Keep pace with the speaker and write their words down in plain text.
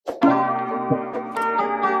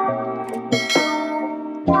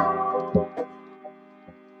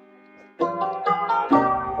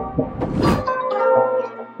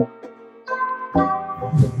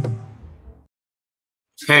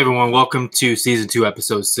Everyone, welcome to season 2,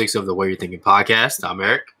 episode 6 of the What You're Thinking podcast. I'm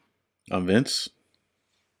Eric. I'm Vince.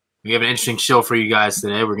 We have an interesting show for you guys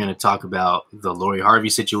today. We're going to talk about the Lori Harvey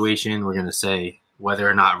situation. We're going to say whether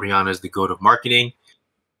or not Rihanna is the GOAT of marketing.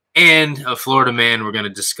 And a Florida man we're going to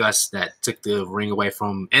discuss that took the ring away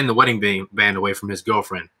from and the wedding band away from his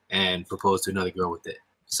girlfriend and proposed to another girl with it.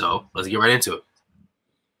 So let's get right into it.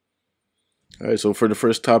 All right, so for the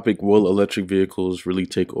first topic, will electric vehicles really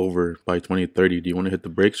take over by 2030? Do you want to hit the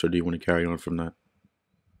brakes or do you want to carry on from that?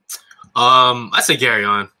 I say carry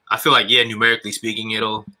on. I feel like, numerically speaking,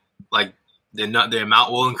 it'll, like, the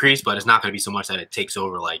amount will increase, but it's not going to be so much that it takes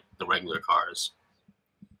over, like, the regular cars.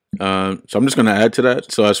 So I'm just going to add to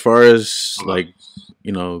that. So as far as,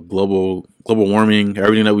 global warming,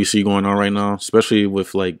 everything that we see going on right now, especially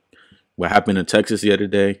with, like, what happened in Texas the other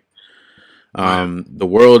day, the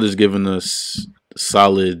world is giving us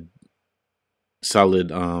solid,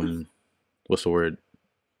 what's the word?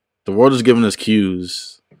 The world is giving us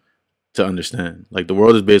cues to understand. Like, the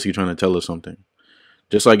world is basically trying to tell us something.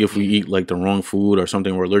 Just like if we eat, like, the wrong food or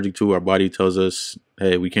something we're allergic to, our body tells us,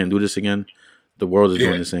 hey, we can't do this again. The world is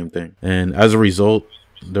doing the same thing. And as a result,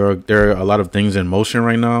 there are a lot of things in motion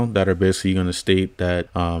right now that are basically going to state that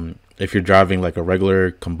if you're driving like a regular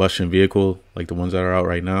combustion vehicle, like the ones that are out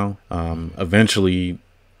right now, eventually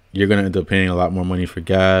you're gonna end up paying a lot more money for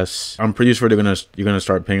gas. I'm pretty sure you're gonna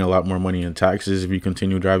start paying a lot more money in taxes if you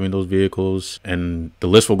continue driving those vehicles, and the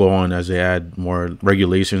list will go on as they add more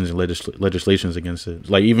regulations and legislations against it.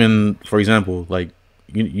 Like, even for example, like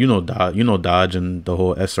you know Dodge and the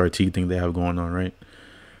whole SRT thing they have going on, right?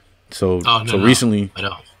 So recently, I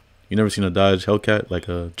know. You never seen a Dodge Hellcat, like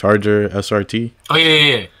a Charger SRT? Oh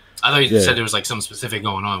yeah. I thought you said there was like something specific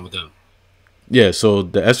going on with them. Yeah, so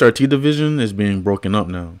the SRT division is being broken up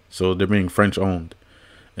now. So they're being French owned.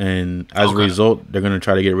 And as a result, they're going to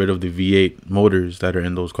try to get rid of the V8 motors that are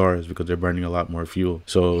in those cars because they're burning a lot more fuel.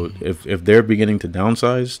 So if they're beginning to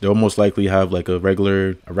downsize, they'll most likely have like a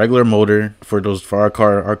regular motor for our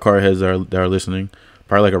car heads that are listening.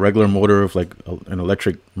 Probably like a regular motor with like an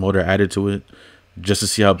electric motor added to it, just to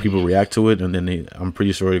see how people react to it. And then I'm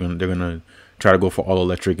pretty sure they're gonna try to go for all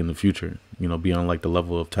electric in the future, be on like the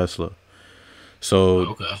level of Tesla.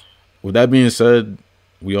 So with that being said,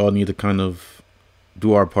 we all need to kind of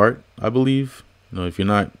do our part, I believe. If you're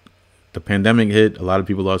not, the pandemic hit, a lot of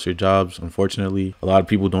people lost their jobs, unfortunately. A lot of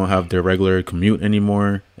people don't have their regular commute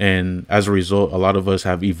anymore. And as a result, a lot of us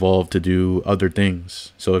have evolved to do other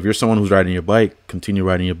things. So if you're someone who's riding your bike, continue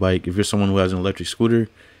riding your bike. If you're someone who has an electric scooter,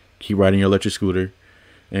 keep riding your electric scooter.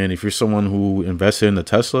 And if you're someone who invested in the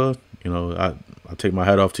Tesla, I take my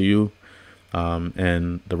hat off to you.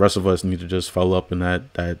 And the rest of us need to just follow up in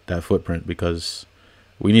that footprint, because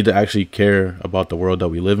we need to actually care about the world that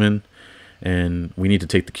we live in, and we need to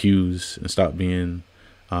take the cues and stop being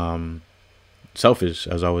selfish,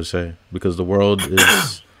 as I would say, because the world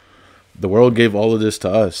gave all of this to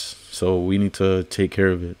us, so we need to take care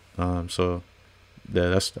of it. So yeah,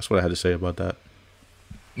 that's what I had to say about that.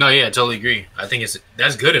 No, yeah, I totally agree. I think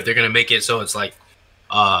that's good if they're gonna make it so it's like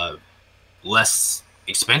less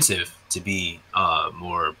expensive to be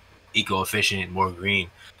more eco-efficient, more green.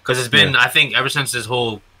 Because it's been, I think, ever since this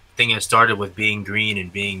whole thing has started with being green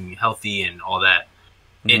and being healthy and all that,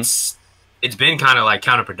 it's been kind of like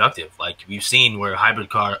counterproductive. Like, we've seen where hybrid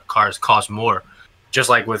cars cost more, just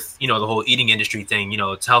like with the whole eating industry thing.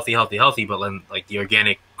 It's healthy, but then like the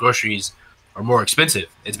organic groceries are more expensive.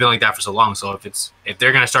 It's been like that for so long. So if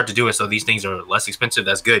they're gonna start to do it so these things are less expensive,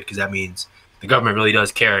 that's good, because that means the government really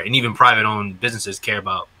does care, and even private owned businesses care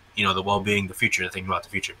about the well-being, the future, thinking about the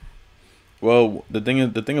future. Well, the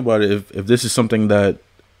thing about it, if this is something that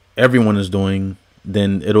everyone is doing,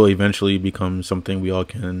 then it'll eventually become something we all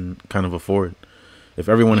can kind of afford. If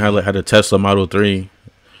everyone had a Tesla Model 3,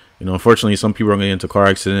 unfortunately, some people are going to get into car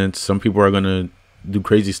accidents. Some people are going to do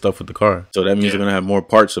crazy stuff with the car. So that means they're going to have more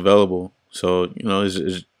parts available. So,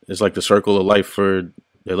 it's like the circle of life for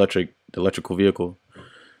the electrical vehicle.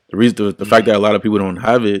 The fact that a lot of people don't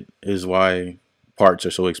have it is why parts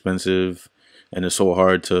are so expensive, and it's so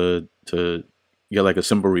hard to get like a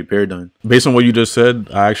simple repair done. Based on what you just said,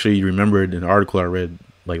 I actually remembered an article I read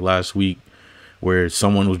like last week where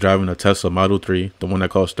someone was driving a Tesla Model 3, the one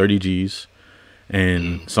that costs 30 G's,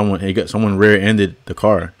 and someone rear-ended the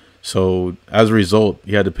car. So as a result,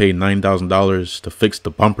 he had to pay $9,000 to fix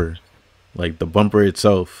the bumper, like the bumper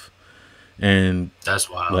itself, and that's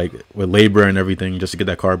wild. Like with labor and everything just to get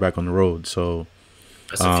that car back on the road. So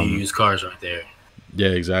that's a few used cars right there.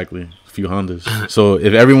 Yeah, exactly. A few Hondas. So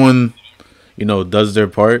if everyone, does their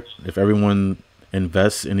part, if everyone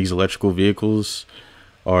invests in these electrical vehicles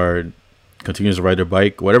or continues to ride their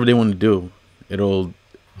bike, whatever they want to do, it'll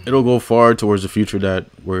it'll go far towards the future that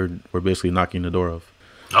we're basically knocking the door of.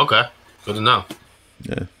 Okay, good to know.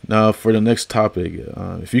 Yeah. Now for the next topic,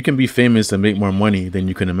 if you can be famous and make more money than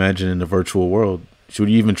you can imagine in the virtual world, should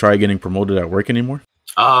you even try getting promoted at work anymore?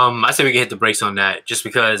 I say we can hit the brakes on that, just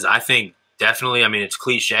because I think definitely. I mean, it's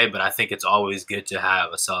cliche, but I think it's always good to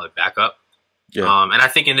have a solid backup. Yeah. And I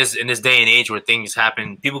think in this day and age where things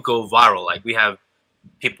happen, people go viral. Like we have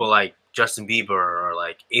people like Justin Bieber or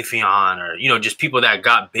like Afion or just people that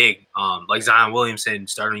got big, like Zion Williamson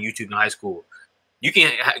started on YouTube in high school. You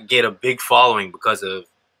can get a big following because of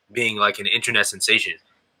being like an internet sensation.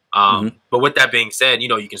 But with that being said,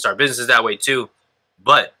 you can start businesses that way too.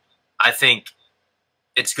 But I think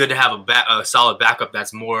it's good to have a solid backup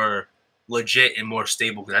that's more legit and more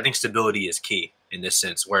stable, because I think stability is key in this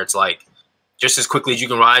sense, where it's like just as quickly as you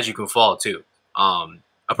can rise, you can fall too.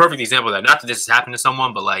 A perfect example of that, not that this has happened to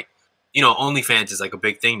someone, but like, OnlyFans is like a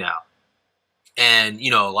big thing now. And,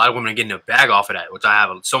 a lot of women are getting a bag off of that, which I have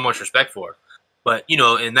so much respect for. But,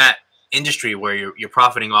 in that industry where you're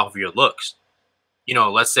profiting off of your looks,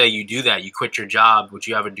 let's say you do that, you quit your job, which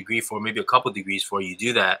you have a degree for, maybe a couple degrees for, you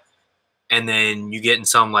do that. And then you get in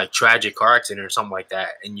some like tragic car accident or something like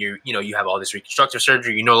that. And you have all this reconstructive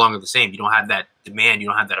surgery. You're no longer the same. You don't have that demand. You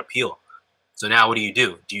don't have that appeal. So now what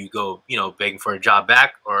do? Do you go, begging for a job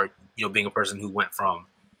back, or, being a person who went from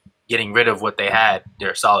getting rid of what they had,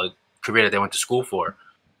 their solid career that they went to school for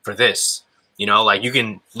this? Like you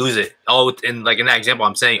can lose it all. And like in that example,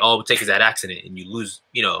 I'm saying all it would take is that accident and you lose,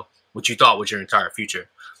 what you thought was your entire future.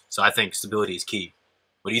 So I think stability is key.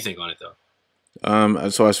 What do you think on it though?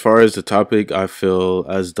 So as far as the topic, I feel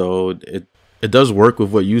as though it does work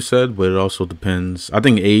with what you said, but it also depends. I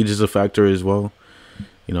think age is a factor as well.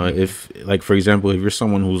 If like, for example, if you're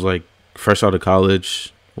someone who's like fresh out of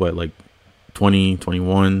college, like 20,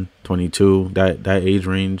 21, 22, that age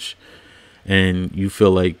range, and you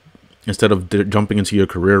feel like instead of jumping into your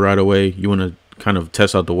career right away, you want to kind of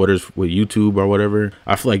test out the waters with YouTube or whatever,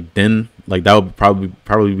 I feel like then like that would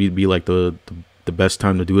probably be like the best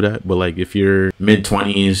time to do that. But like if you're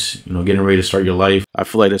mid-20s, getting ready to start your life, I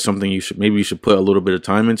feel like that's something you should put a little bit of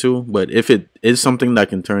time into. But if it is something that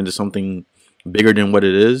can turn into something bigger than what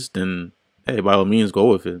it is, then hey, by all means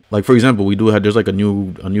go with it. Like for example, there's like a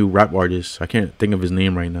new rap artist. I can't think of his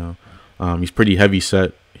name right now. He's pretty heavy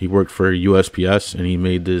set. He worked for USPS and he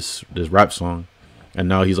made this rap song, and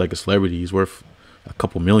now he's like a celebrity. He's worth a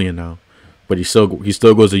couple million now, but he still goes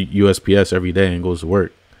to USPS every day and goes to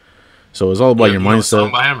work. So it's all about your mindset.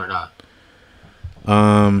 Song by him or not?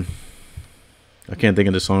 I can't think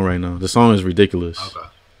of the song right now. The song is ridiculous.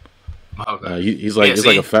 Okay. He's like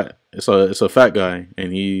like a fat. It's a fat guy,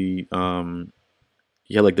 and he had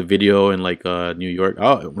like the video in like New York.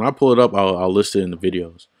 When I pull it up, I'll list it in the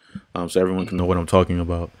videos, so everyone can know what I'm talking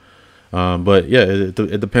about. But yeah,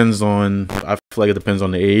 it depends on. I feel like it depends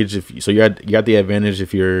on the age. You got the advantage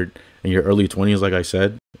if you're in your early 20s, like I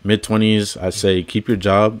said. Mid-20s, I say keep your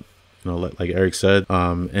job. Like Eric said,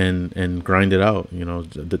 and grind it out.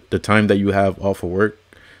 The time that you have off of work,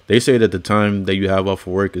 they say that the time that you have off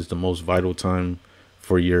of work is the most vital time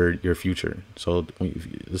for your future. So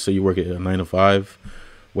let's say you work at a 9 to 5,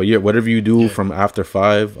 whatever you do from after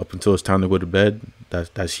 5 up until it's time to go to bed,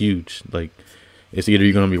 that's huge. Like it's either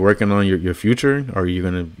you're gonna be working on your future, or you're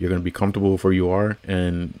gonna be comfortable with where you are,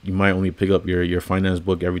 and you might only pick up your finance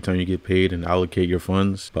book every time you get paid and allocate your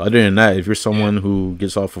funds. But other than that, if you're someone who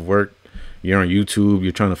gets off of work, you're on YouTube,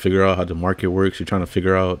 you're trying to figure out how the market works, you're trying to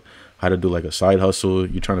figure out how to do like a side hustle,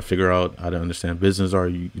 you're trying to figure out how to understand business, or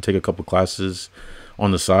you take a couple classes on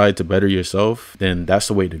the side to better yourself, then that's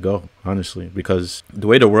the way to go, honestly. Because the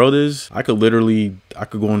way the world is, I could go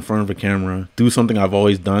in front of a camera, do something I've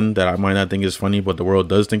always done that I might not think is funny, but the world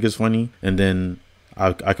does think is funny, and then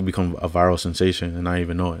I could become a viral sensation and not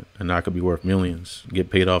even know it, and I could be worth millions, get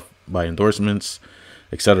paid off by endorsements,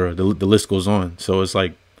 etc. The list goes on. So it's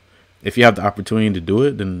like, if you have the opportunity to do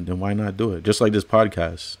it, then why not do it? Just like this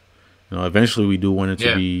podcast, eventually we do want it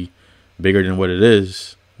to be bigger than what it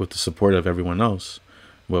is, with the support of everyone else.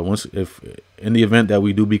 But if in the event that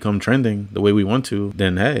we do become trending the way we want to,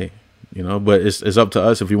 then hey, but it's up to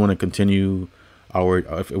us if we want to continue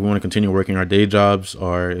working our day jobs,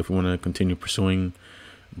 or if we want to continue pursuing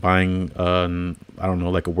buying I don't know,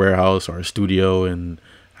 like a warehouse or a studio and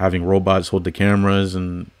having robots hold the cameras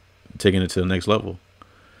and taking it to the next level.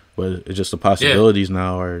 But it's just the possibilities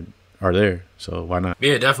now are there, so why not?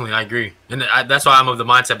 Yeah, definitely, I agree, and that's why I'm of the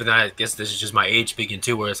mindset. But then I guess this is just my age speaking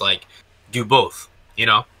too, where it's like do both,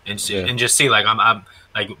 and just see like I'm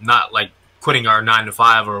like not like quitting our 9 to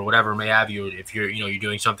 5 or whatever may have you. If you're you're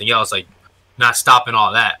doing something else, like not stopping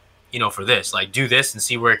all that, for this, like do this and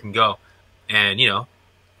see where it can go, and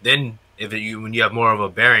then when you have more of a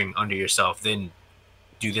bearing under yourself, then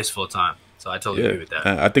do this full time. So I totally agree with that.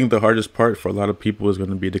 I think the hardest part for a lot of people is going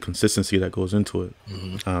to be the consistency that goes into it.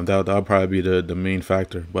 That'll probably be the main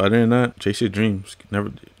factor. But other than that, chasing dreams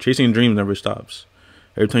never stops.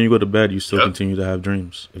 Every time you go to bed, you still continue to have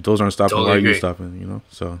dreams. If those aren't stopping, why are you stopping? You know.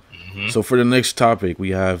 So for the next topic, we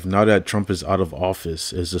have, now that Trump is out of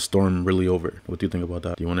office, is the storm really over? What do you think about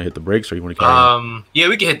that? Do you want to hit the brakes, or you want to carry on? Yeah,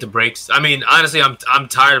 we can hit the brakes. I mean, honestly, I'm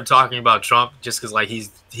tired of talking about Trump just because like he's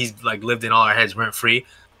like lived in all our heads rent free.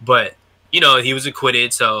 But you know, he was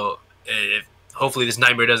acquitted, so hopefully this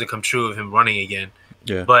nightmare doesn't come true of him running again.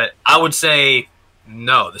 Yeah. But I would say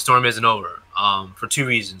no, the storm isn't over. For two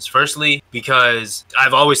reasons. Firstly, because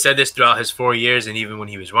I've always said this throughout his 4 years, and even when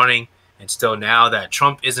he was running, and still now, that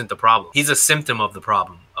Trump isn't the problem. He's a symptom of the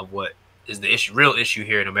problem, of what is the real issue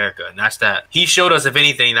here in America. And that's that he showed us, if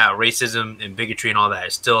anything, that racism and bigotry and all that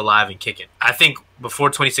is still alive and kicking. I think before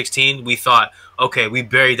 2016, we thought, okay, we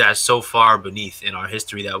buried that so far beneath in our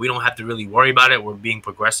history that we don't have to really worry about it. We're being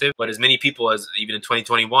progressive. But as many people as even in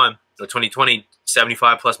 2021 or 2020,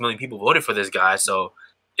 75+ million people voted for this guy. So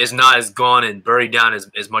it's not as gone and buried down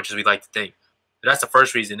as much as we'd like to think. But that's the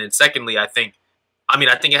first reason. And secondly, I think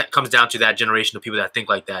it comes down to that generation of people that think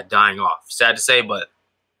like that dying off. Sad to say, but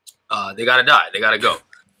they gotta die. They gotta go.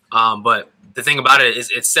 But the thing about it is,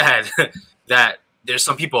 it's sad that there's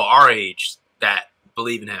some people our age that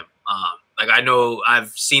believe in him. Like I know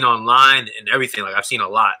I've seen online and everything. Like I've seen a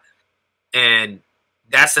lot, and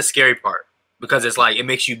that's the scary part, because it's like it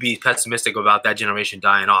makes you be pessimistic about that generation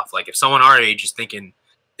dying off. Like if someone our age is thinking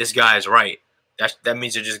this guy is right, that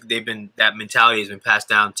means that mentality has been passed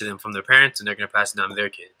down to them from their parents, and they're going to pass it down to their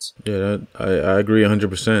kids. Yeah, I agree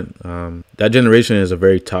 100%. That generation is a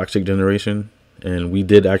very toxic generation, and we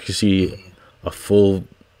did actually see a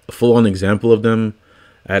full-on example of them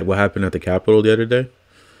at what happened at the Capitol the other day.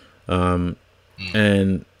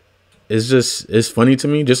 And it's funny to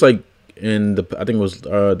me, just like in I think it was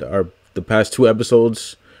the past 2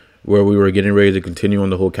 episodes where we were getting ready to continue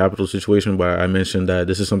on the whole Capitol situation, but I mentioned that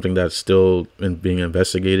this is something that's still being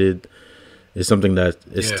investigated. It's something that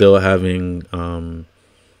is still having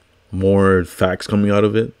more facts coming out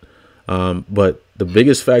of it. But the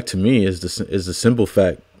biggest fact to me is the simple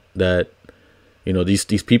fact that, you know, these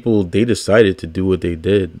people, they decided to do what they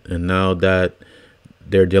did, and now that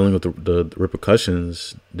they're dealing with the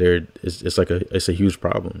repercussions, it's a huge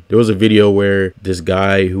problem. There was a video where this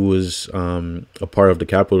guy who was a part of the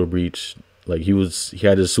Capitol breach, like he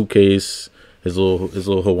had his suitcase, his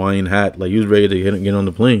little Hawaiian hat, like he was ready to get on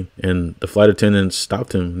the plane, and the flight attendants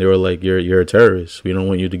stopped him. They were like, "You're a terrorist. We don't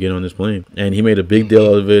want you to get on this plane." And he made a big deal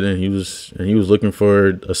out of it, and he was looking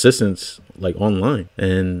for assistance like online,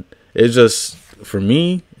 and it's just, for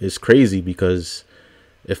me, it's crazy, because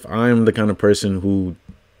if I'm the kind of person who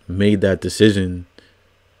made that decision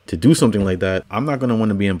to do something like that, I'm not going to want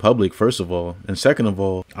to be in public, first of all. And second of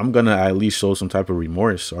all, I'm going to at least show some type of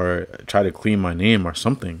remorse or try to clean my name or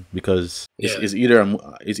something, because it's either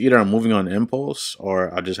I'm moving on impulse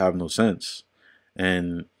or I just have no sense.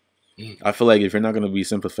 And I feel like if you're not going to be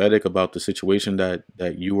sympathetic about the situation that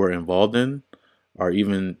you were involved in, or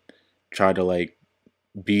even try to like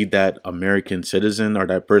be that American citizen or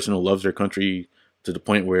that person who loves their country to the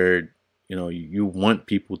point where, you know, you want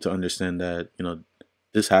people to understand that, you know,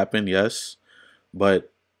 this happened, yes,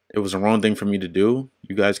 but it was the wrong thing for me to do.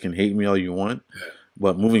 You guys can hate me all you want,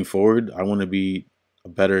 but moving forward, I want to be a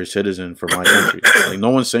better citizen for my country. Like, no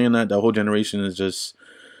one's saying that. That whole generation is just,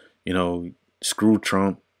 you know, screw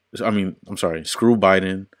Trump. I mean, I'm sorry, screw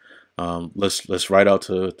Biden. Let's ride out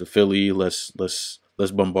to Philly. Let's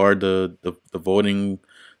bombard the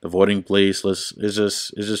voting place. It's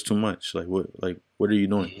just too much. Like what are you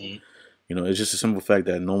doing? You know, it's just a simple fact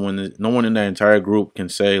that no one in that entire group can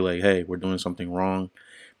say like, hey, we're doing something wrong.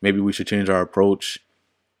 Maybe we should change our approach.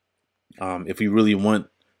 If we really want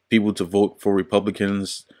people to vote for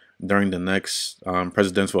Republicans during the next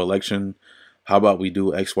presidential election, how about we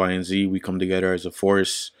do X, Y, and Z? We come together as a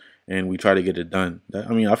force and we try to get it done.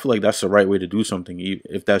 I mean, I feel like that's the right way to do something,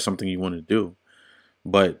 if that's something you want to do.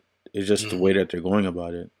 But it's just the way that they're going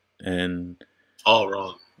about it, and all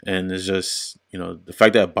wrong. And it's just, you know, the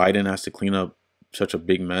fact that Biden has to clean up such a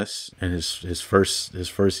big mess in his first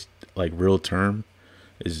like real term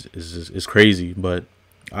is crazy. But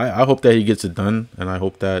I hope that he gets it done, and I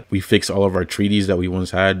hope that we fix all of our treaties that we once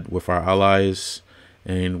had with our allies,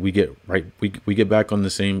 and we get back on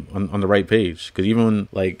the right page. Because even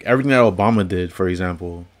like everything that Obama did, for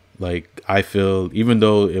example, like I feel, even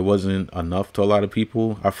though it wasn't enough to a lot of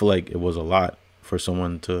people, I feel like it was a lot for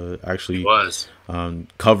someone to actually was.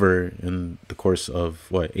 Cover in the course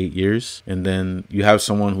of what, 8 years, and then you have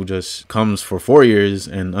someone who just comes for 4 years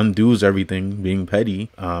and undoes everything, being petty.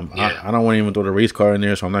 I don't want to even throw the race car in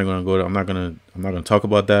there, so I'm not gonna talk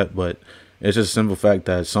about that. But it's just a simple fact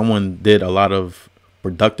that someone did a lot of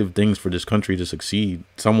productive things for this country to succeed.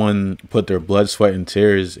 Someone put their blood, sweat, and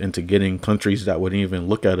tears into getting countries that wouldn't even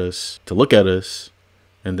look at us to look at us,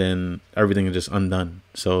 and then everything is just undone.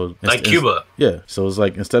 So like Cuba. Yeah. So it's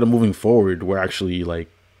like, instead of moving forward, we're actually like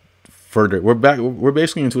further. We're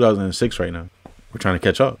basically in 2006 right now. We're trying to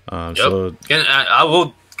catch up. Yep. So I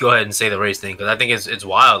will go ahead and say the race thing, because I think it's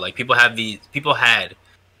wild. Like, people had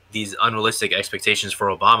these unrealistic expectations for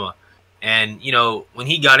Obama, and you know, when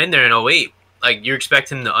he got in there in 08, like, you're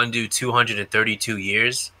expecting him to undo 232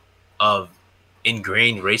 years of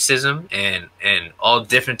ingrained racism and all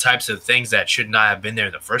different types of things that should not have been there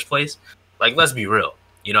in the first place. Like, let's be real,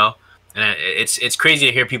 you know? And it's crazy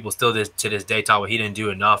to hear people still to this day talk about he didn't do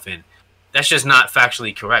enough, and that's just not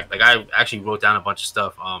factually correct. Like, I actually wrote down a bunch of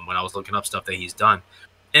stuff when I was looking up stuff that he's done,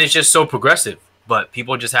 and it's just so progressive. But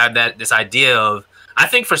people just have this idea of, I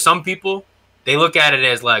think for some people, they look at it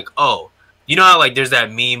as like, oh, you know how like there's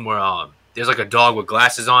that meme where there's like a dog with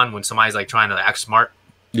glasses on when somebody's like trying to act smart.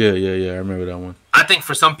 Yeah. I remember that one. I think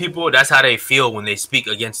for some people, that's how they feel when they speak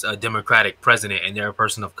against a Democratic president and they're a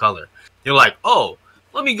person of color. They're like, oh,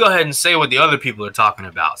 let me go ahead and say what the other people are talking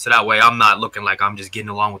about, so that way I'm not looking like I'm just getting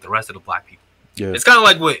along with the rest of the black people. Yeah. It's kind of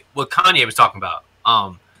like what Kanye was talking about.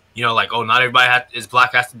 You know, like, oh, not everybody is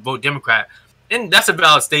black has to vote Democrat. And that's a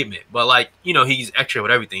valid statement. But, like, you know, he's extra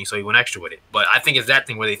with everything, so he went extra with it. But I think it's that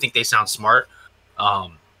thing where they think they sound smart,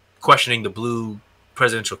 questioning the blue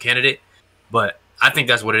presidential candidate. But I think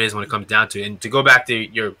that's what it is when it comes down to it. And to go back to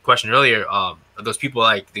your question earlier, those people,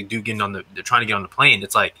 like, they're trying to get on the plane.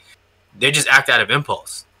 It's like, they just act out of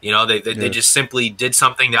impulse. You know, they just simply did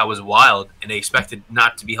something that was wild, and they expected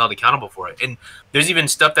not to be held accountable for it. And there's even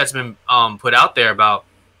stuff that's been put out there about,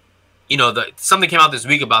 you know, something came out this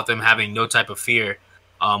week about them having no type of fear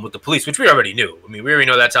with the police, which we already knew. I mean, we already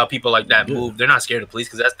know that's how people like that move. They're not scared of police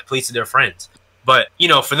because that's the police are their friends. But, you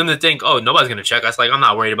know, for them to think, oh, nobody's going to check us, like, I'm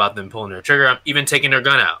not worried about them pulling their trigger. I'm even taking their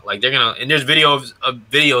gun out. Like, they're going to – and there's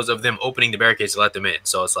videos of them opening the barricades to let them in.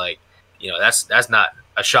 So it's like, you know, that's not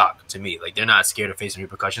a shock to me. Like, they're not scared of facing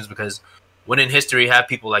repercussions, because when in history have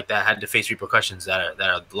people like that had to face repercussions that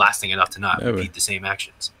are lasting enough to not repeat the same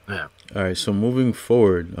actions. Yeah. All right, so moving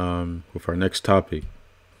forward with our next topic,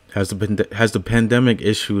 has the pandemic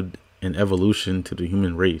issued an evolution to the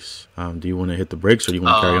human race? Do you want to hit the brakes, or do you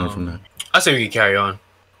want to carry on from that? I say we can carry on,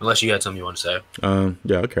 unless you had something you want to say.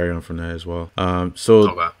 Yeah, I'll carry on from that as well.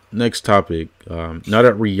 Next topic. Now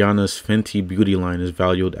that Rihanna's Fenty beauty line is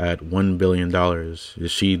valued at $1 billion,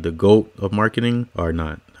 is she the GOAT of marketing or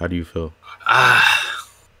not? How do you feel?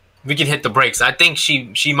 We can hit the brakes. I think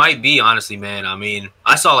she might be, honestly, man. I mean,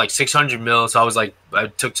 I saw like 600 mil, so I was like, I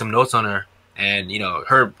took some notes on her, and you know,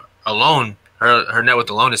 her net worth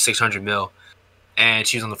alone is 600 mil, and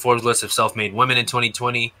she's on the Forbes list of self-made women in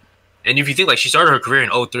 2020. And if you think, like, she started her career in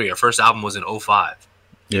 03, her first album was in 05.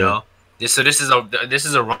 You know, so this is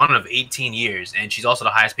a run of 18 years, and she's also the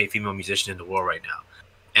highest paid female musician in the world right now.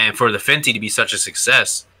 And for the Fenty to be such a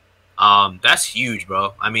success, that's huge,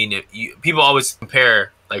 bro. I mean, people always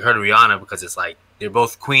compare like her to Rihanna because it's like they're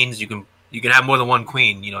both queens. You can have more than one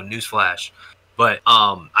queen, you know, newsflash. But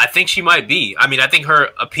I think she might be. I mean, I think her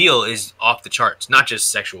appeal is off the charts, not just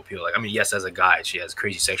sexual appeal. Like, I mean, yes, as a guy, she has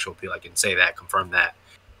crazy sexual appeal. I can say that, confirm that.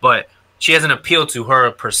 But she has an appeal to her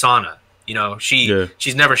persona. You know,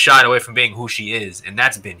 she's never shied away from being who she is, and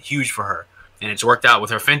that's been huge for her. And it's worked out with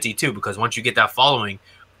her Fenty too, because once you get that following,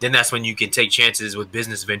 then that's when you can take chances with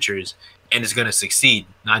business ventures, and it's going to succeed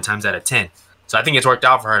 9 times out of 10. So I think it's worked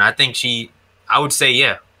out for her, and I think I would say,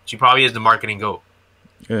 yeah, she probably is the marketing GOAT.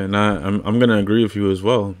 Yeah, and I'm going to agree with you as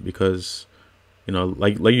well, because, you know,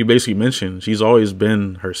 like you basically mentioned, she's always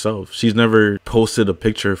been herself. She's never posted a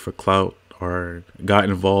picture for clout or got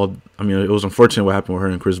involved. I mean, it was unfortunate what happened with her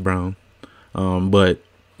and Chris Brown, but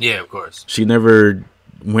yeah, of course, she never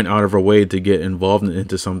went out of her way to get involved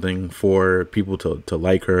into something for people to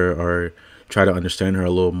like her or try to understand her a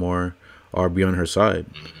little more or be on her side.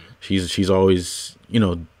 She's always, you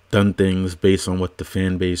know, done things based on what the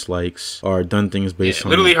fan base likes, or done things based on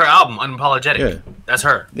literally her album Unapologetic. Yeah, that's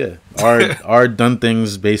her. Yeah, or done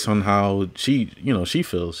things based on how she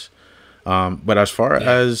feels. But as far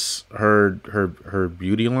as her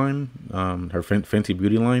beauty line, her Fenty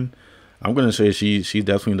beauty line, I'm gonna say she's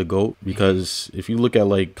definitely the GOAT, because if you look at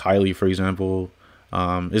like Kylie, for example,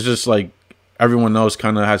 it's just like everyone else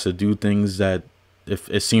kind of has to do things that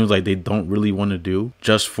it seems like they don't really want to do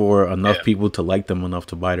just for enough people to like them enough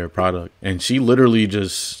to buy their product. And she literally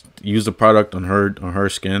just used the product on her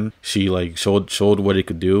skin. She like showed what it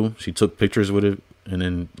could do. She took pictures with it, and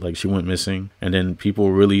then like she went missing. And then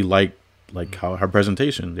people really liked like how her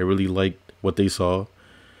presentation. They really liked what they saw,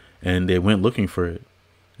 and they went looking for it.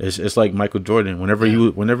 It's like Michael Jordan.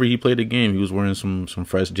 Whenever he played a game, he was wearing some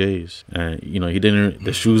fresh J's, and you know he didn't.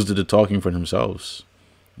 The shoes did the talking for themselves.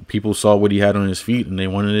 People saw what he had on his feet, and they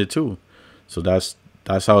wanted it too. So that's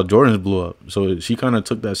how Jordans blew up. So she kind of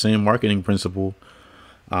took that same marketing principle,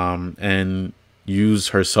 and used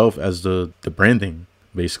herself as the branding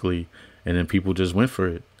basically, and then people just went for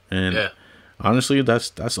it. And honestly,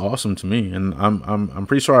 that's awesome to me. And I'm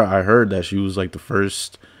pretty sure I heard that she was like the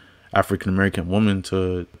first African American woman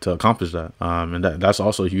to accomplish that, and that's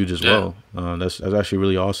also huge as well. That's actually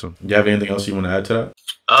really awesome. Do you have anything else you want to add to that?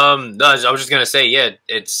 No, I was just gonna say,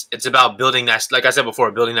 it's about building that, like I said before,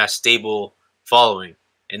 building that stable following,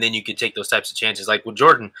 and then you could take those types of chances. Like with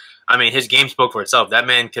Jordan, I mean, his game spoke for itself. That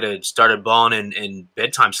man could have started balling in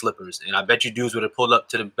bedtime slippers, and I bet you dudes would have pulled up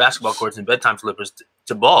to the basketball courts in bedtime slippers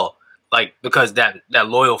to ball, like because that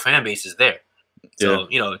loyal fan base is there. So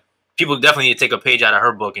you know, people definitely need to take a page out of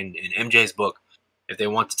her book and MJ's book if they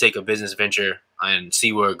want to take a business venture and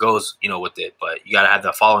see where it goes, you know, with it. But you got to have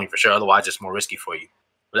that following for sure. Otherwise, it's more risky for you.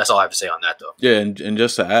 But that's all I have to say on that, though. Yeah, and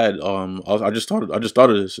just to add, I just thought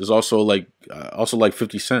of this. It's also like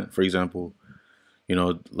 50 Cent, for example. You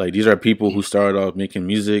know, like these are people who started off making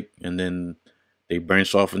music and then they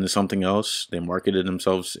branched off into something else. They marketed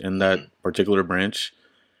themselves in that particular branch,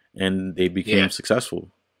 and they became successful.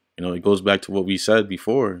 You know, it goes back to what we said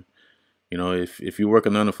before. You know, if you work a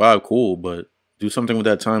 9 to 5, cool, but do something with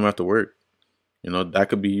that time after work. You know, that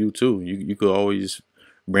could be you too. You could always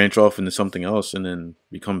branch off into something else and then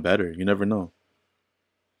become better. You never know.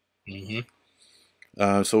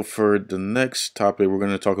 So for the next topic, we're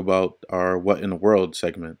going to talk about our What in the World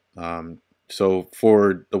segment. So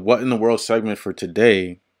for the What in the World segment for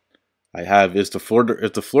today, I have is the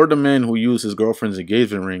Florida man who used his girlfriend's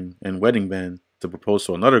engagement ring and wedding band to propose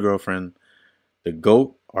to another girlfriend, the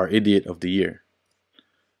GOAT or idiot of the year.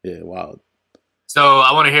 Yeah, wild. So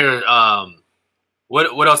I want to hear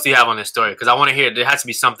what else do you have on this story? Because I want to hear, there has to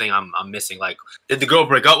be something I'm missing. Like, did the girl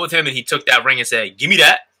break up with him and he took that ring and said, "Give me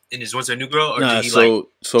that," and just went to a new girl, or did he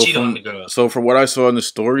cheat on the girl? So from what I saw in the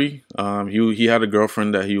story, he had a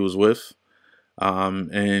girlfriend that he was with,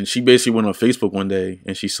 and she basically went on Facebook one day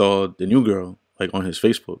and she saw the new girl like on his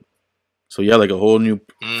Facebook. So he had like a whole new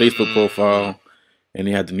Facebook profile, and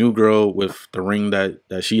he had the new girl with the ring that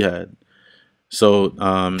she had. So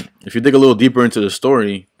if you dig a little deeper into the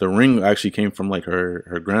story, the ring actually came from like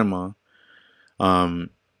her grandma.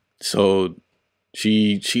 So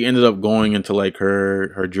she ended up going into like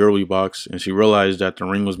her jewelry box, and she realized that the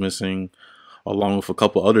ring was missing, along with a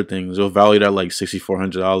couple other things. It was valued at like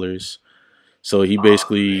 $6,400. So he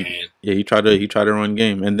basically he tried to run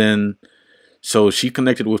game, and then so she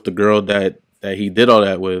connected with the girl that he did all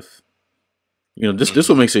that with. You know, this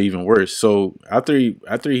what makes it even worse. So after he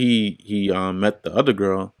met the other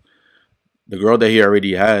girl, the girl that he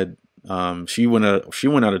already had, she went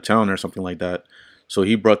out of town or something like that. So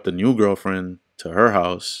he brought the new girlfriend to her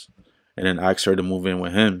house and then asked her to move in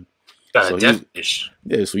with him. So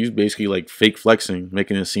he's basically like fake flexing,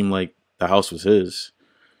 making it seem like the house was his.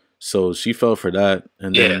 So she fell for that,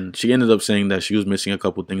 and then she ended up saying that she was missing a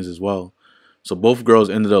couple things as well. So both girls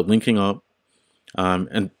ended up linking up.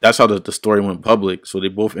 And that's how the story went public. So they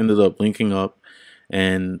both ended up linking up,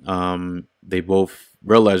 and they both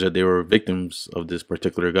realized that they were victims of this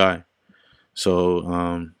particular guy.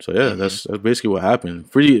 So that's basically what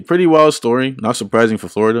happened. Pretty wild story. Not surprising for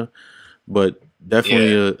Florida, but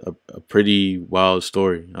definitely a pretty wild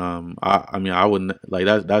story. I mean, I wouldn't like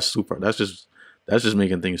that. That's super. That's just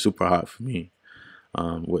making things super hot for me.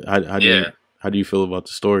 How do you feel about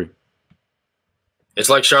the story? It's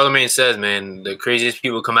like Charlemagne says, man, the craziest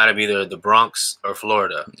people come out of either the Bronx or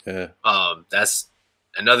Florida. Yeah. That's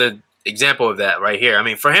another example of that right here. I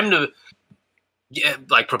mean, for him to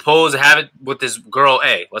propose, have it with this girl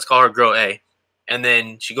A, let's call her girl A, and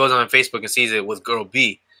then she goes on Facebook and sees it with girl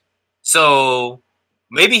B. So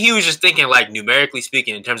maybe he was just thinking, like, numerically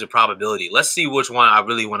speaking, in terms of probability, let's see which one I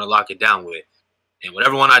really want to lock it down with. And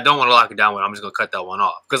whatever one I don't want to lock it down with, I'm just going to cut that one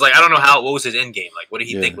off. Because, like, I don't know what was his end game. Like, what did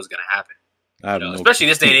he think was going to happen? Especially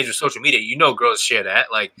this day and age with social media, girls share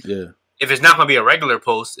that. Like, if it's not going to be a regular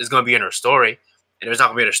post, it's going to be in her story. And if it's not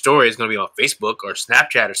going to be in her story, it's going to be on Facebook or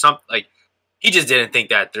Snapchat or something. Like, he just didn't think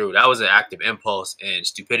that through. That was an active impulse and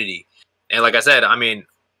stupidity. And like I said, I mean,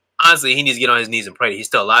 honestly, he needs to get on his knees and pray. He's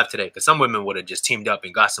still alive today, because some women would have just teamed up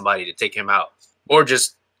and got somebody to take him out or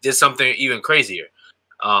just did something even crazier.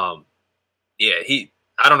 Yeah,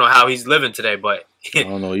 I don't know how he's living today, but I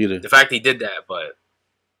don't know either. The fact he did that, but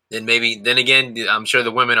then again, I'm sure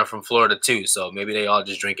the women are from Florida too, so maybe they all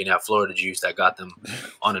just drinking that Florida juice that got them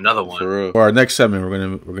on another one. For real. For our next segment,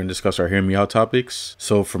 we're gonna discuss our hear me out topics.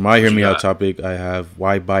 So for my hear me out topic, I have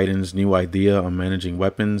why Biden's new idea on managing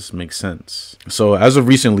weapons makes sense. So as of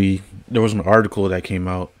recently, there was an article that came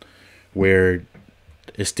out where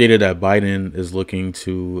it stated that Biden is looking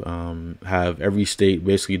to have every state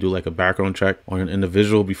basically do like a background check on an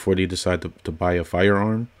individual before they decide to buy a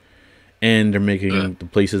firearm. And they're making the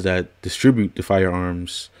places that distribute the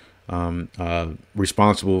firearms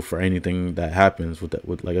responsible for anything that happens with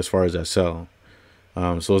like as far as that sell.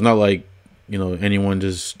 So it's not like, you know, anyone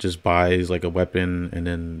just buys like a weapon and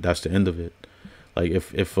then that's the end of it. Like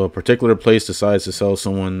if a particular place decides to sell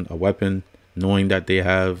someone a weapon, knowing that they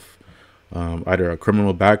have either a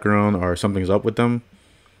criminal background or something's up with them,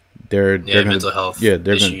 they're gonna, mental health they're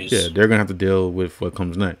gonna have to deal with what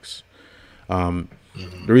comes next.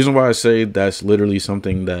 The reason why I say that's literally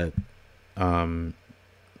something that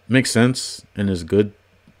makes sense and is good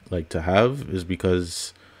like to have is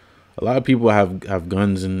because a lot of people have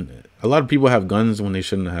guns, and a lot of people have guns when they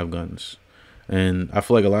shouldn't have guns. And I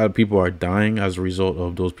feel like a lot of people are dying as a result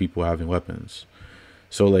of those people having weapons.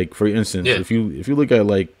 So like for instance, if you look at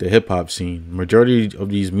like the hip hop scene, majority of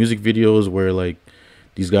these music videos where like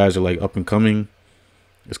these guys are like up and coming,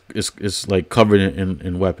 it's like covered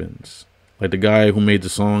in weapons. Like the guy who made the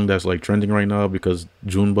song that's like trending right now because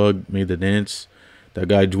Junebug made the dance. That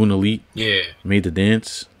guy June Elite made the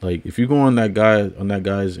dance. Like if you go on that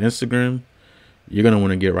guy's Instagram, you're gonna want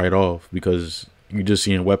to get right off because you're just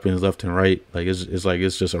seeing weapons left and right. Like it's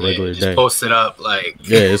just a regular day. Post it up like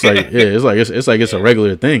it's a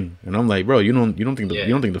regular thing. And I'm like, bro, you don't think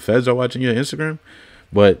the feds are watching your Instagram?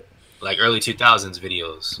 But like early 2000s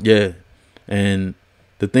videos. Yeah, and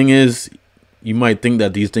the thing is, you might think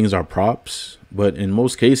that these things are props, but in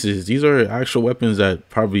most cases, these are actual weapons that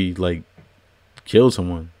probably like killed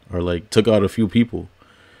someone or like took out a few people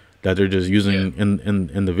that they're just using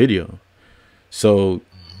in the video. So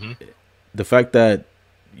the fact that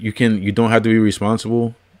you don't have to be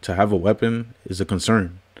responsible to have a weapon is a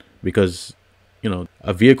concern because, you know,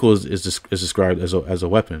 a vehicle is described as a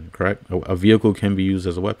weapon, correct? A vehicle can be used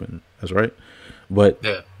as a weapon. That's right. But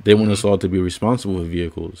they want us all to be responsible with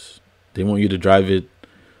vehicles. They want you to drive it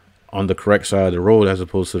on the correct side of the road as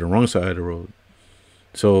opposed to the wrong side of the road.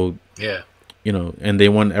 So, you know, and they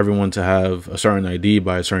want everyone to have a certain ID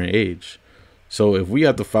by a certain age. So if we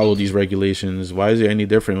have to follow these regulations, why is it any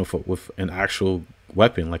different with an actual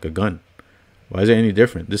weapon like a gun? Why is it any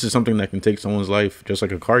different? This is something that can take someone's life just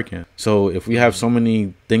like a car can. So if we have so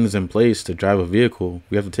many things in place to drive a vehicle,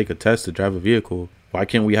 we have to take a test to drive a vehicle. Why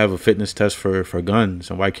can't we have a fitness test for guns?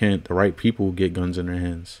 And why can't the right people get guns in their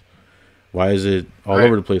hands? Why is it all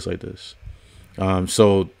over the place like this?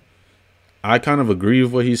 So I kind of agree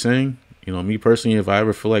with what he's saying. You know, me personally, if I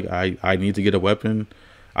ever feel like I need to get a weapon,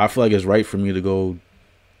 I feel like it's right for me to go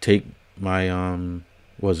take my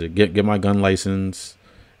get my gun license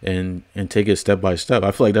and take it step by step.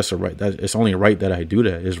 I feel like that's it's only right that I do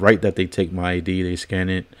that. It's right that they take my ID, they scan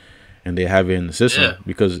it, and they have it in the system.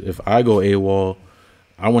 Because if I go AWOL,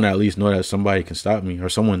 I want to at least know that somebody can stop me or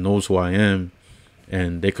someone knows who I am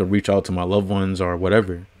and they could reach out to my loved ones or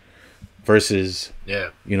whatever. Versus,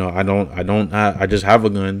 you know, I just have a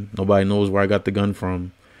gun. Nobody knows where I got the gun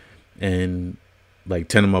from. And like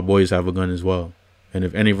 10 of my boys have a gun as well. And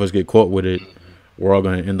if any of us get caught with it, we're all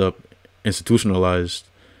going to end up institutionalized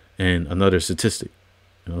and another statistic.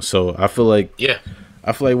 You know, so I feel like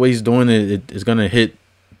what he's doing is going to hit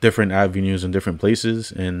different avenues in different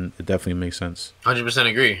places, and it definitely makes sense. 100%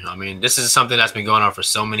 agree. I mean, this is something that's been going on for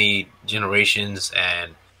so many generations,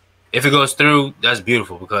 and if it goes through, that's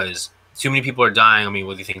beautiful because too many people are dying. I mean,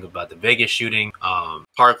 what do you think about the Vegas shooting?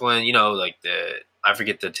 Parkland, you know, like I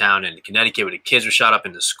forget the town in Connecticut where the kids were shot up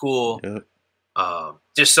in the school.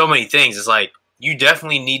 Just so many things. It's like you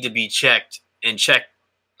definitely need to be checked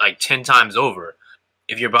like 10 times over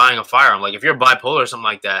if you're buying a firearm. Like if you're bipolar or something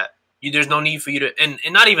like that, there's no need for you to, and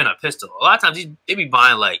not even a pistol. A lot of times they be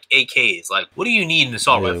buying like AKs. Like, what do you need an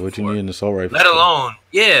assault rifle? What you need an assault rifle? Let alone,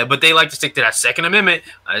 but they like to stick to that Second Amendment.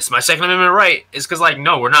 It's my Second Amendment right. It's because like,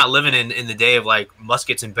 no, we're not living in the day of like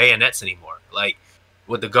muskets and bayonets anymore. Like,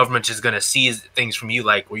 what the government is gonna seize things from you,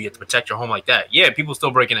 like where you have to protect your home like that. Yeah, people still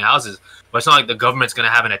break into houses, but it's not like the government's gonna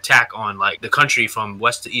have an attack on like the country from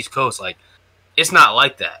west to east coast. Like, it's not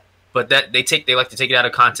like that. But that they like to take it out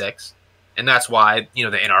of context. And that's why, you know,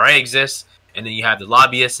 the NRA exists, and then you have the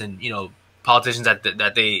lobbyists and, you know, politicians that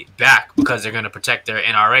they back because they're going to protect their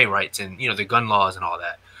NRA rights and their gun laws and all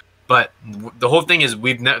that. But the whole thing is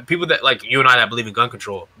people that like you and I that believe in gun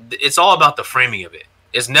control. It's all about the framing of it.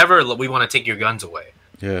 It's never we want to take your guns away.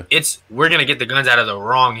 Yeah. It's we're going to get the guns out of the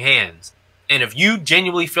wrong hands. And if you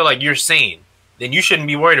genuinely feel like you're sane, then you shouldn't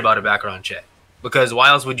be worried about a background check, because why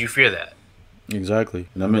else would you fear that? Exactly.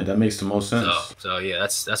 That makes the most sense. So yeah,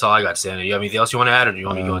 that's all I got to say. You have anything else you want to add, or do you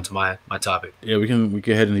want me to go into my topic? Yeah, we can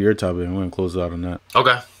head into your topic, and we're gonna close out on that.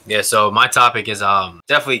 Okay. Yeah. So my topic is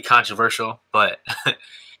definitely controversial, but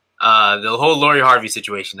the whole Lori Harvey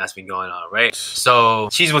situation that's been going on, right? So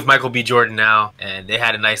she's with Michael B. Jordan now, and they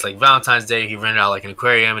had a nice like Valentine's Day. He rented out like an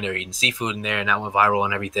aquarium, and they were eating seafood in there, and that went viral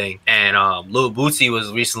and everything. And Lil Bootsy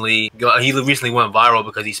recently went viral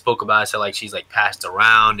because he spoke about it, said like she's like passed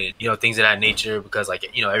around and things of that nature, because like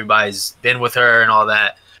everybody's been with her and all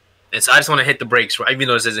that. And so I just want to hit the brakes, right? Even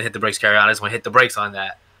though this isn't hit the brakes carry on, I just want to hit the brakes on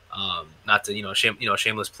that. Not to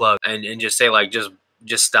shameless plug, and just say like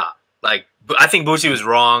just stop. Like, I think Bootsy was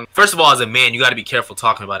wrong. First of all, as a man, you got to be careful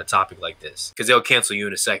talking about a topic like this, because they'll cancel you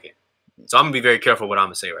in a second. So I'm going to be very careful what I'm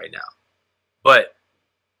going to say right now. But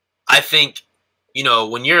I think,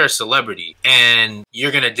 when you're a celebrity and you're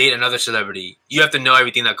going to date another celebrity, you have to know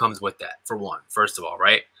everything that comes with that, for one, first of all,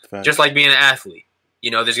 right? Fact. Just like being an athlete.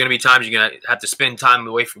 There's going to be times you're going to have to spend time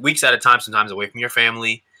away for weeks at a time, sometimes away from your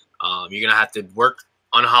family. You're going to have to work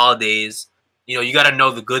on holidays. You got to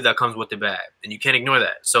know the good that comes with the bad, and you can't ignore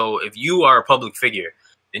that. So if you are a public figure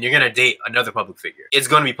and you're going to date another public figure, it's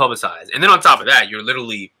going to be publicized. And then on top of that, you're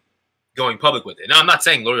literally going public with it. Now, I'm not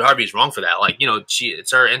saying Lori Harvey is wrong for that. Like,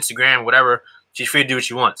 it's her Instagram, whatever. She's free to do what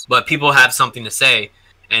she wants. But people have something to say,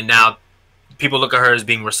 and now people look at her as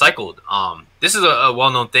being recycled. This is a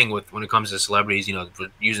well-known thing when it comes to celebrities,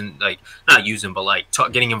 using not using, but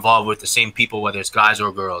getting involved with the same people, whether it's guys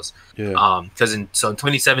or girls. Yeah. Because in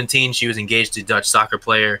 2017 she was engaged to Dutch soccer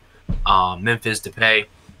player Memphis Depay.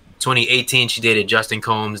 2018 she dated Justin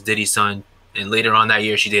Combs, Diddy's son, and later on that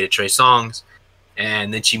year she dated Trey Songz,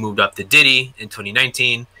 and then she moved up to Diddy in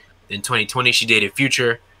 2019. In 2020 she dated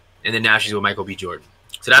Future, and then now she's with Michael B. Jordan.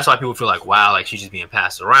 So that's why people feel like, wow, like she's just being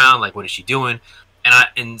passed around. Like, what is she doing?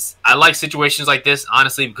 And I like situations like this,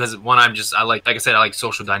 honestly, because one, I like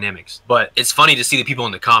social dynamics. But it's funny to see the people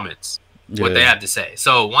in the comments, what they have to say.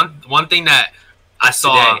 So one thing that I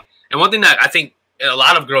saw today, and one thing that I think a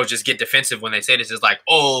lot of girls just get defensive when they say this is like,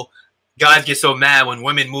 oh, guys get so mad when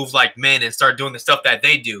women move like men and start doing the stuff that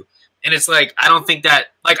they do. And it's like, I don't think that,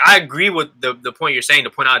 like, I agree with the point you're saying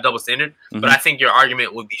to point out a double standard, but I think your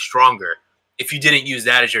argument would be stronger if you didn't use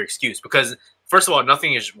that as your excuse. Because, first of all,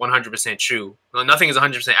 nothing is 100% true. Nothing is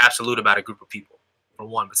 100% absolute about a group of people, for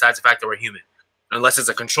one, besides the fact that we're human. Unless it's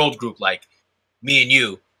a controlled group like me and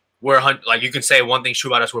you, like, you can say one thing's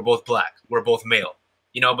true about us, we're both black, we're both male.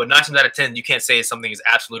 But 9 times out of 10, you can't say something is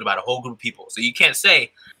absolute about a whole group of people. So you can't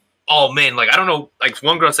say, oh, men, like, I don't know, like,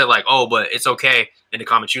 one girl said, like, oh, but it's okay in the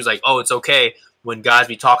comments. She was like, oh, it's okay when guys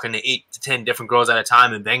be talking to 8 to 10 different girls at a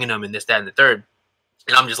time and banging them and this, that, and the third.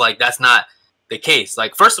 And I'm just like, that's not the case.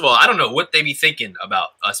 Like, first of all, I don't know what they be thinking about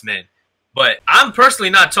us men, but I'm personally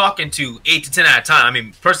not talking to 8 to 10 at a time. I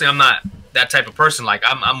mean, personally, I'm not that type of person. Like,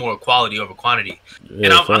 I'm more quality over quantity. Yeah,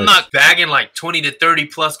 and I'm not bagging like 20 to 30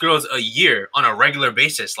 plus girls a year on a regular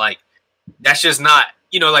basis. Like, that's just not,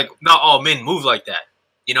 like, not all men move like that.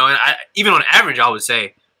 And even on average, I would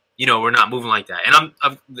say, we're not moving like that.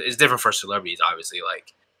 And it's different for celebrities, obviously.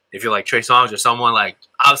 Like, if you're like Trey Songz or someone, like,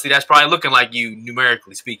 obviously that's probably looking like you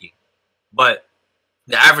numerically speaking. But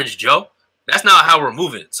the average Joe, that's not how we're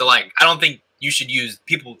moving. So, like, I don't think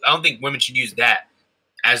women should use that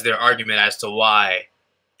as their argument as to why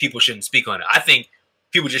people shouldn't speak on it. I think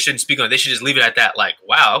people just shouldn't speak on it. They should just leave it at that. Like,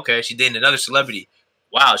 wow, okay, she dated another celebrity.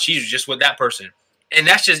 Wow, she's just with that person. And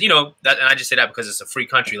that's just, and I just say that because it's a free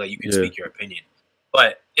country. Like, you can speak your opinion.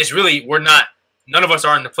 But it's really, none of us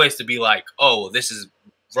are in the place to be like, oh, this is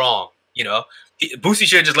wrong. Boosie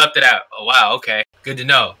should have just left it out. Oh, wow, okay, good to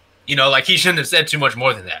know. Like, he shouldn't have said too much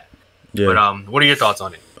more than that. Yeah. But what are your thoughts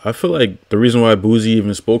on it? I feel like the reason why Boosie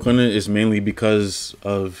even spoke on it is mainly because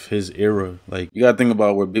of his era. Like, you gotta think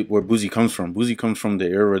about where Boosie comes from. Boosie comes from the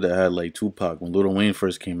era that had like Tupac, when Lil Wayne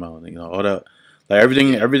first came out. All that, like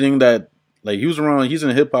everything that, like, he was around. He's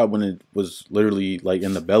in hip hop when it was literally like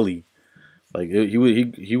in the belly. Like, he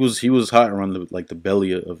was hot around the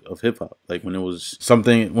belly of hip hop. Like, when it was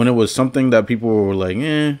something that people were like,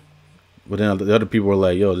 eh. But then the other people were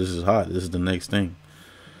like, yo, this is hot. This is the next thing.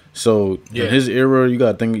 So in his era, you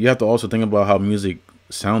have to also think about how music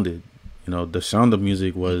sounded. The sound of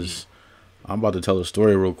music was, I'm about to tell a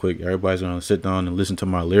story real quick. Everybody's going to sit down and listen to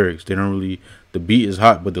my lyrics. The beat is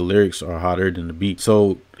hot, but the lyrics are hotter than the beat.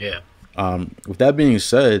 So With that being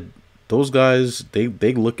said, those guys they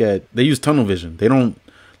use tunnel vision. They don't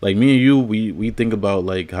like me and you. We think about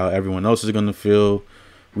like how everyone else is gonna feel.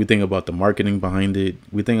 We think about the marketing behind it.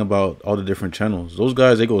 We think about all the different channels. Those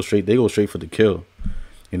guys they go straight for the kill.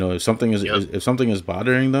 You know, if something is if something is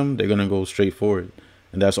bothering them, they're gonna go straight for it,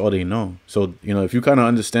 and that's all they know. So you know, if you kind of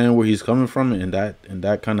understand where he's coming from in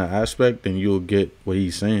that kind of aspect, then you'll get what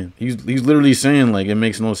he's saying. He's literally saying like it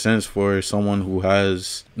makes no sense for someone who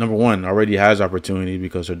has, number one, already has opportunity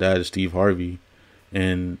because her dad is Steve Harvey,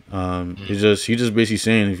 and he's just basically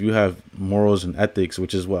saying if you have morals and ethics,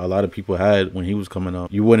 which is what a lot of people had when he was coming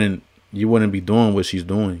up, you wouldn't be doing what she's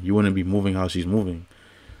doing. You wouldn't be moving how she's moving.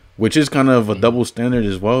 Which is kind of a double standard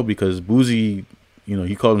as well, because Boosie, you know,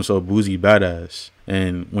 he called himself Boosie Badass,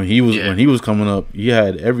 and when he was coming up, he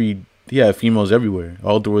had females everywhere,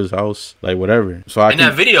 all through his house, like whatever. So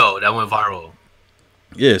that video that went viral.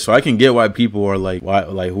 Yeah, so I can get why people are like,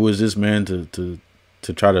 who is this man to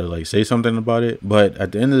try to like say something about it? But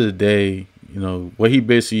at the end of the day, you know, what he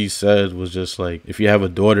basically said was just like, if you have a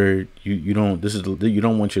daughter, you don't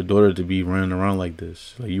want your daughter to be running around like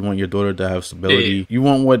this. Like, you want your daughter to have stability. Yeah. You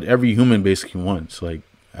want what every human basically wants. Like,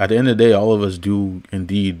 at the end of the day, all of us do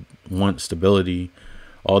indeed want stability.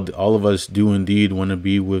 All of us do indeed want to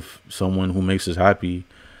be with someone who makes us happy.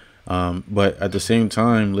 But at the same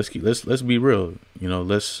time, let's be real. You know,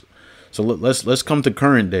 let's come to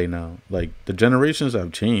current day now. Like, the generations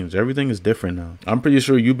have changed. Everything is different now. I'm pretty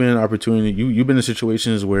sure you've been in opportunity. You've been in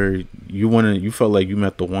situations where you felt like you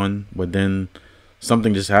met the one, but then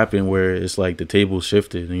something just happened where it's like the table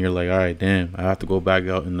shifted, and you're like, all right, damn, I have to go back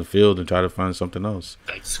out in the field and try to find something else.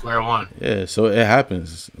 Like square one. Yeah, so it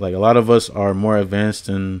happens. Like, a lot of us are more advanced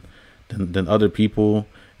than other people,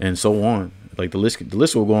 and so on. Like, the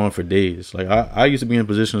list will go on for days. Like, I used to be in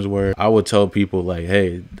positions where I would tell people like,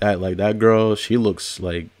 hey, that girl, she looks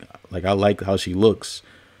like I like how she looks,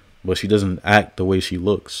 but she doesn't act the way she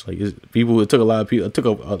looks. Like, it took a lot of people. It took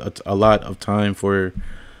a lot of time for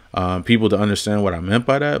people to understand what I meant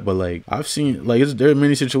by that. But like, I've seen there are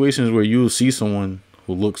many situations where you see someone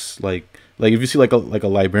who looks like if you see like a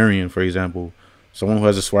librarian, for example. Someone who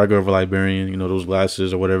has a swagger of a librarian, you know, those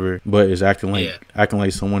glasses or whatever, but is acting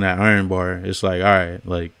like someone at Iron Bar. It's like, all right,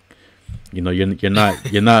 like, you know, you're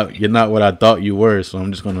not what I thought you were. So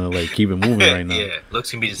I'm just gonna like keep it moving right now. Yeah,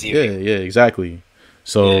 looks can be deceiving. Yeah, exactly.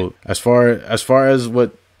 So as far as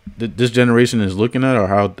what this generation is looking at, or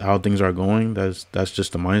how things are going, that's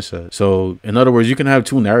just the mindset. So in other words, you can have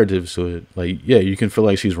two narratives to it. Like, yeah, you can feel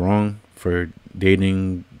like she's wrong for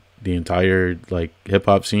dating the entire like hip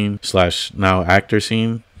hop scene / now actor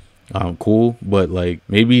scene. Cool, but like,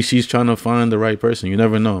 maybe she's trying to find the right person. You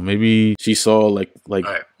never know. Maybe she saw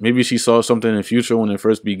maybe she saw something in the future when it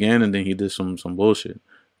first began, and then he did some bullshit.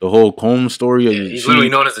 The whole Combs story. He's literally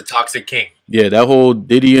known as the Toxic King. Yeah, that whole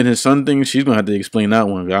Diddy and his son thing. She's gonna have to explain that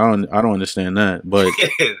one. I don't understand that. But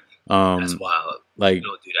that's wild. Like, you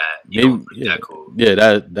don't do that. You don't be that cool. Yeah,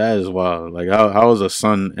 that is wild. Like, how is a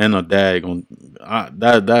son and a dad going?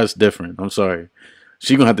 That's different. I'm sorry.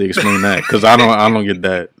 She gonna have to explain that, because I don't get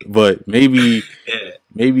that. But maybe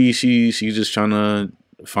she's just trying to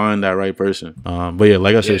find that right person. But yeah,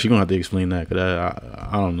 like I said, she gonna have to explain that, because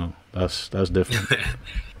I don't know. That's different.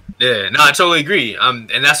 Yeah, no, I totally agree. And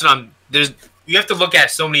that's what you have to look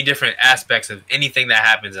at so many different aspects of anything that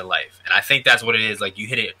happens in life, and I think that's what it is. Like, you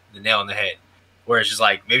hit it the nail on the head, where it's just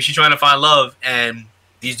like, maybe she's trying to find love, and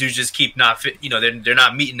these dudes just keep not fit. You know, they're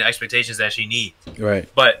not meeting the expectations that she needs. Right.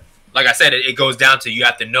 But like I said, it goes down to, you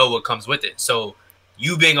have to know what comes with it. So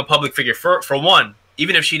you being a public figure, for one,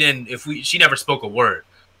 even if she never spoke a word,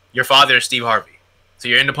 your father is Steve Harvey, so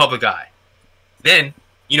you're in the public eye. Then,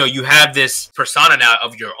 you know, you have this persona now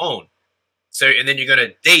of your own. So, and then you're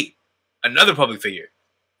gonna date another public figure,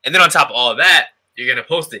 and then on top of all of that, you're gonna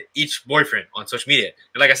post it, each boyfriend, on social media.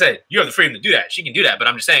 And like I said, you have the freedom to do that. She can do that, but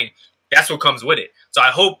I'm just saying that's what comes with it. So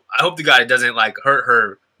I hope the guy doesn't like hurt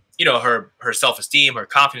her, you know, her self-esteem, her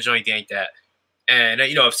confidence, or anything like that. And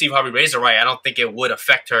you know, if Steve Harvey raised her right, I don't think it would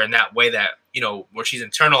affect her in that way, that, you know, where she's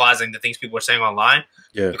internalizing the things people are saying online.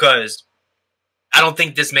 Yeah. Because I don't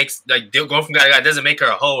think this makes, like, going from guy to guy doesn't make her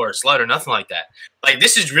a hoe or a slut or nothing like that. Like,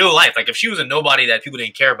 this is real life. Like, if she was a nobody that people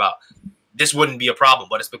didn't care about, this wouldn't be a problem.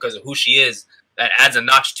 But it's because of who she is that adds a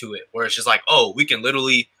notch to it, where it's just like, oh, we can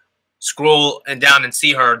literally scroll down and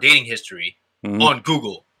see her dating history on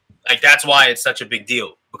Google. Like, that's why it's such a big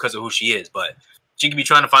deal, because of who she is. But she could be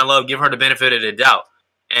trying to find love, give her the benefit of the doubt.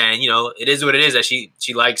 And, you know, it is what it is, that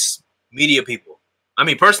she likes media people. I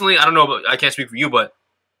mean, personally, I don't know, but I can't speak for you, but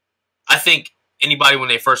I think anybody, when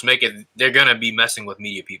they first make it, they're going to be messing with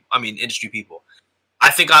media people. I mean, industry people. I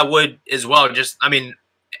think I would as well. Just, I mean,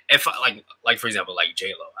 if like for example, like J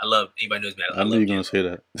Lo, I love anybody knows me. I knew you were gonna say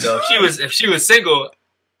that. So if she was single,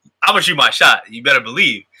 I'm gonna shoot my shot. You better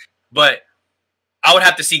believe. But I would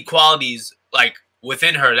have to see qualities like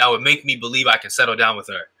within her that would make me believe I can settle down with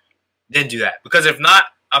her. Then do that, because if not,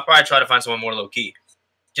 I'll probably try to find someone more low key.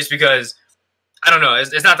 Just because I don't know.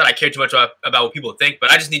 It's not that I care too much about what people think,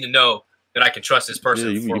 but I just need to know that I can trust this person.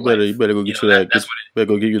 Yeah, you better go get better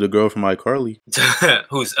go get you the girl from iCarly.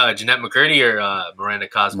 Who's Jeanette McCurdy or Miranda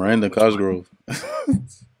Cosgrove? Miranda Cosgrove.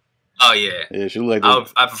 Oh yeah, yeah, she like.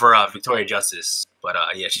 I prefer Victoria Justice, but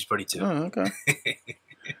yeah, she's pretty too. Oh, okay.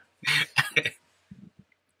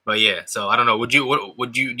 But yeah, so I don't know. Do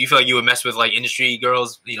you feel like you would mess with like industry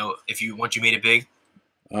girls? You know, once you made it big.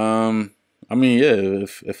 I mean, yeah.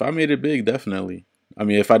 If I made it big, definitely. I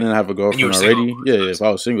mean, if I didn't have a girlfriend already, if I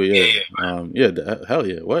was single, yeah. Hell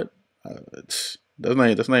yeah. What? That's not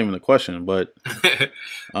even a question. But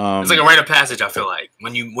it's like a rite of passage. I feel like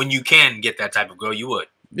when you can get that type of girl, you would.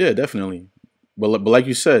 Yeah, definitely. But like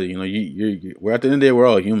you said, you know, we're at the end of the day, we're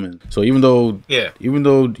all human. So even though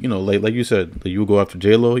you know, like you said, like you go after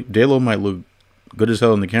J-Lo might look good as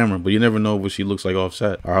hell in the camera, but you never know what she looks like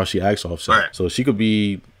offset or how she acts offset. Right. So she could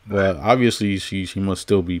be, well, obviously she must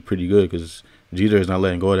still be pretty good because Jeter is not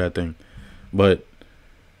letting go of that thing. But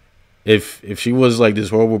if she was like this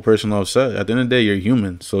horrible person offset, at the end of the day, you're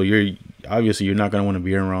human. So you're not gonna want to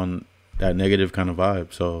be around that negative kind of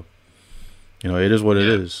vibe. So you know, it is what it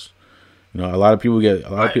is. You know, a lot of people get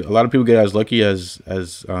as lucky as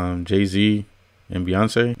Jay-Z and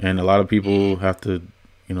Beyonce, and a lot of people have to,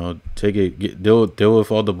 you know, deal with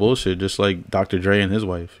all the bullshit, just like Dr. Dre and his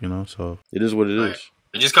wife. You know, so it is what it is.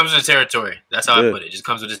 It just comes with the territory. That's how I put it. It just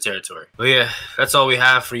comes with the territory. But yeah, that's all we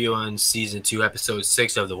have for you on season 2, episode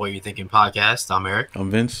 6 of the What You're Thinking podcast. I'm Eric. I'm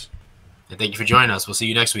Vince. And thank you for joining us. We'll see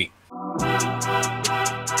you next week.